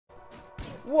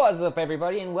What's up,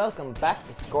 everybody, and welcome back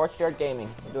to Scorched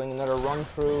Gaming. We're doing another run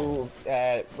through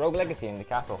Rogue Legacy in the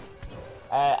castle.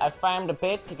 I farmed a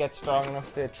bit to get strong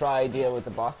enough to try deal with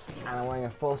the boss, and I'm wearing a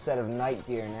full set of night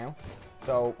gear now,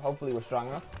 so hopefully we're strong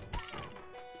enough.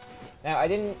 Now, I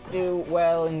didn't do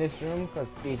well in this room because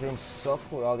these rooms suck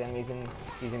with all the enemies in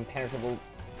these impenetrable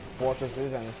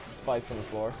fortresses and spikes on the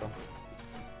floor. So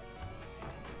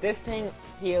this thing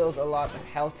heals a lot of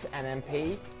health and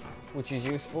MP, which is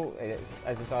useful.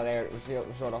 As you saw there, it was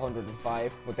short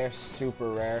 105, but they're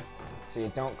super rare, so you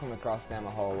don't come across them a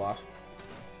whole lot.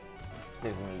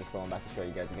 This is me just going back to show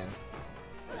you guys again.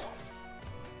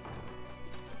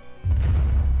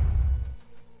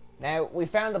 Now, we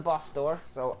found the boss door,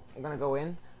 so I'm gonna go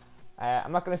in.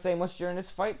 I'm not gonna say much during this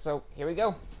fight, so here we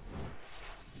go.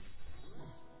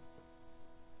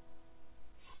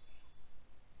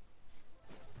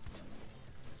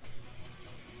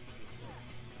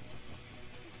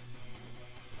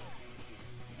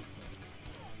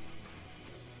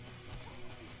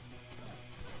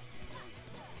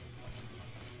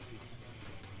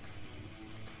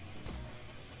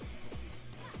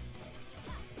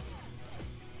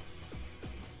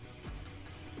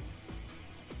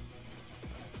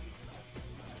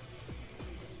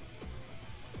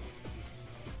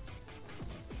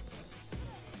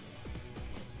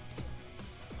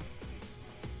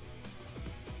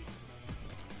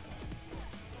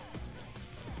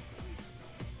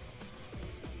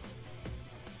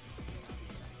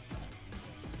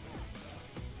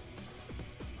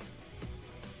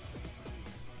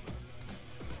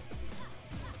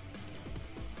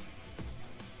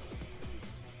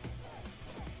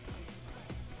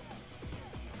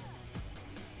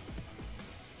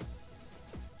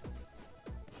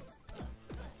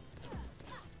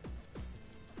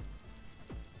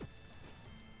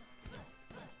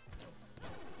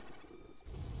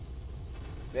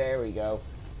 There we go.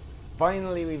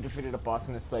 Finally, we've defeated a boss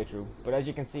in this playthrough, but as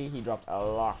you can see, he dropped a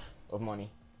lot of money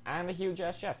and a huge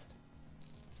ass chest.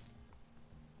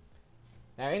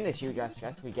 Now, in this huge ass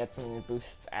chest, we get something that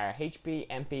boosts our HP,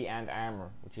 MP, and armor,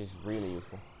 which is really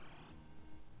useful.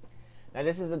 Now,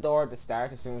 this is the door at the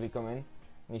start as soon as we come in, and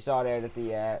you saw there that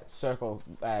the circle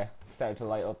started to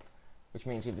light up, which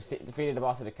means we've defeated the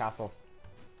boss of the castle.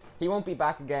 He won't be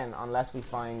back again unless we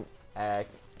find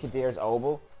Kadir's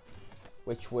Obel,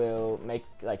 which will make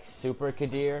like Super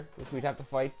Kadir, which we'd have to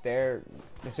fight. The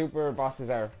super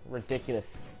bosses are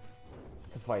ridiculous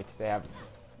to fight. They have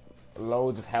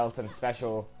loads of health and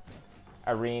special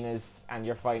arenas, and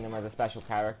you're fighting them as a special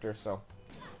character, so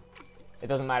it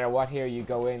doesn't matter what hero you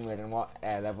go in with and what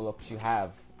level ups you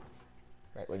have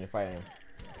right when you're fighting him.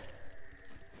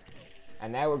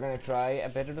 And now we're going to try a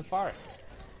bit of the forest.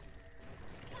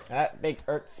 Now, that big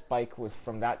earth spike was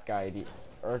from that guy, the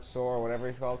Earth Soar or whatever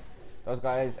he's called. Those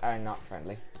guys are not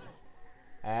friendly.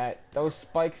 Those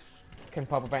spikes can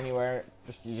pop up anywhere.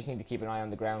 You just need to keep an eye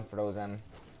on the ground for those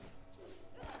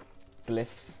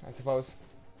glyphs, I suppose.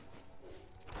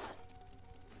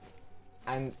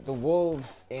 And the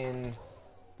wolves in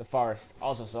the forest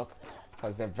also suck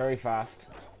because they're very fast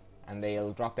and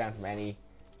they'll drop down from any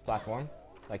platform,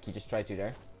 like you just tried to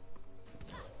there.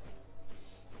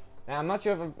 Now, I'm not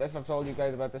sure if I've told you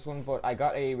guys about this one, but I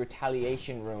got a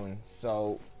retaliation rune,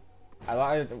 so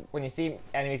when you see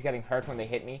enemies getting hurt when they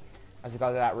hit me, that's because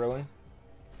of that rune.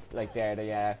 Like there,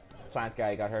 the plant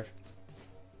guy got hurt.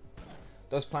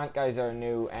 Those plant guys are a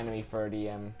new enemy for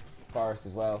the forest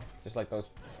as well, just like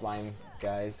those slime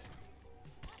guys.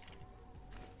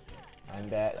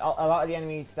 And a lot of the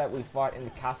enemies that we fought in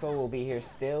the castle will be here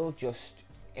still, just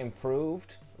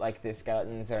improved. Like the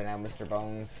skeletons are now Mr.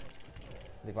 Bones.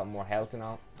 They've got more health and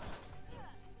all.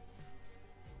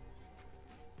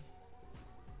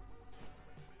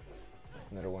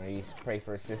 Another one of these pray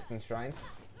for assistance shrines.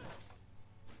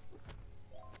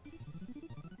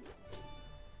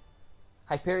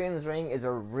 Hyperion's Ring is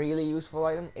a really useful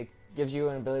item. It gives you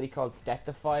an ability called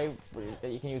Deathify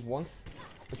that you can use once,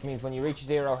 which means when you reach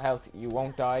 0 health, you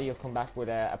won't die. You'll come back with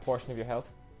a portion of your health.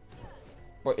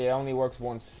 But it only works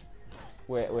once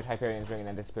with Hyperion's Ring and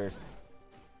then disappears.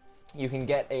 You can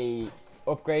get a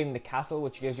upgrade in the castle,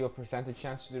 which gives you a percentage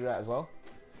chance to do that as well.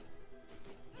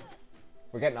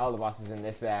 We're getting all the bosses in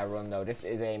this run though. This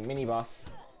is a mini boss,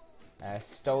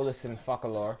 Stolas and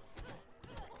Focalor,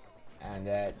 and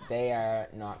they are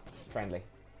not friendly.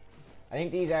 I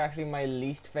think these are actually my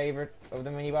least favorite of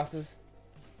the mini bosses,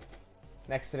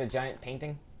 next to the giant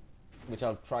painting, which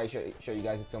I'll try show you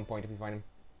guys at some point if we find him.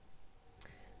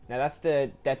 Now that's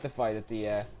the Deathify that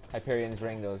the Hyperion's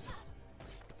Ring does.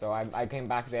 So I came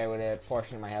back there with a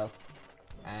portion of my health,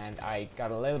 and I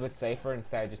got a little bit safer and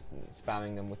started just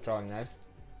spamming them with throwing knives.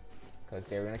 because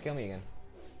they were going to kill me again.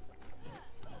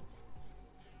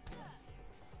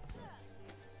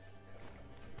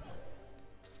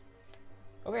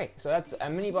 Okay, so that's a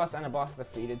mini boss and a boss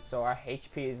defeated, so our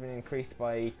HP has been increased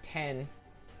by 10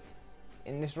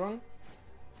 in this run,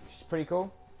 which is pretty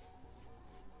cool.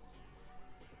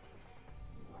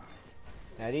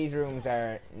 Now these rooms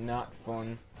are not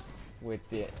fun.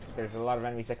 There's a lot of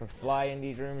enemies that can fly in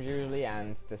these rooms usually,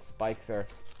 and the spikes are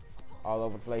all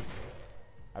over the place.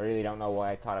 I really don't know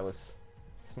why I thought I was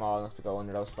small enough to go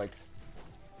under those spikes.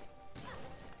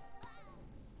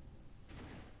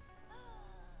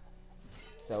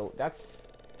 So that's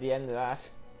the end of that.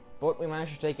 But we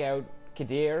managed to take out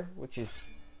Kadir, which is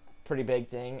a pretty big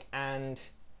thing, and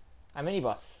a mini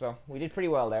boss. So we did pretty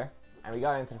well there, and we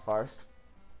got into the forest.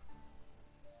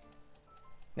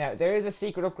 Now, there is a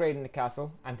secret upgrade in the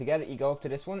castle, and to get it you go up to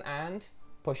this one and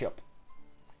push up.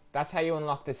 That's how you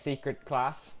unlock the secret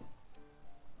class.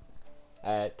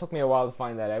 It took me a while to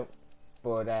find that out,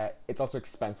 but it's also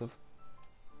expensive.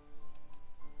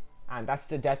 And that's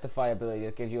the Death Defy ability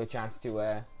that gives you a chance to,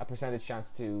 a percentage chance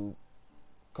to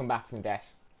come back from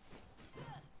death.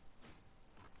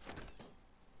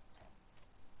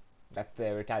 That's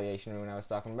the retaliation rune I was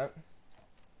talking about.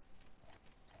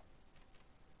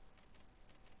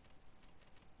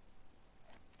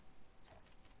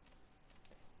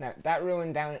 Now, that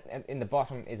rune down in the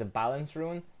bottom is a balance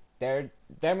rune. They're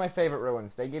my favorite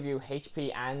runes. They give you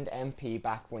HP and MP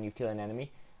back when you kill an enemy,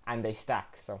 and they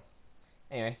stack. So,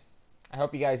 anyway, I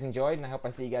hope you guys enjoyed, and I hope I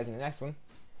see you guys in the next one.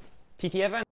 TTFN!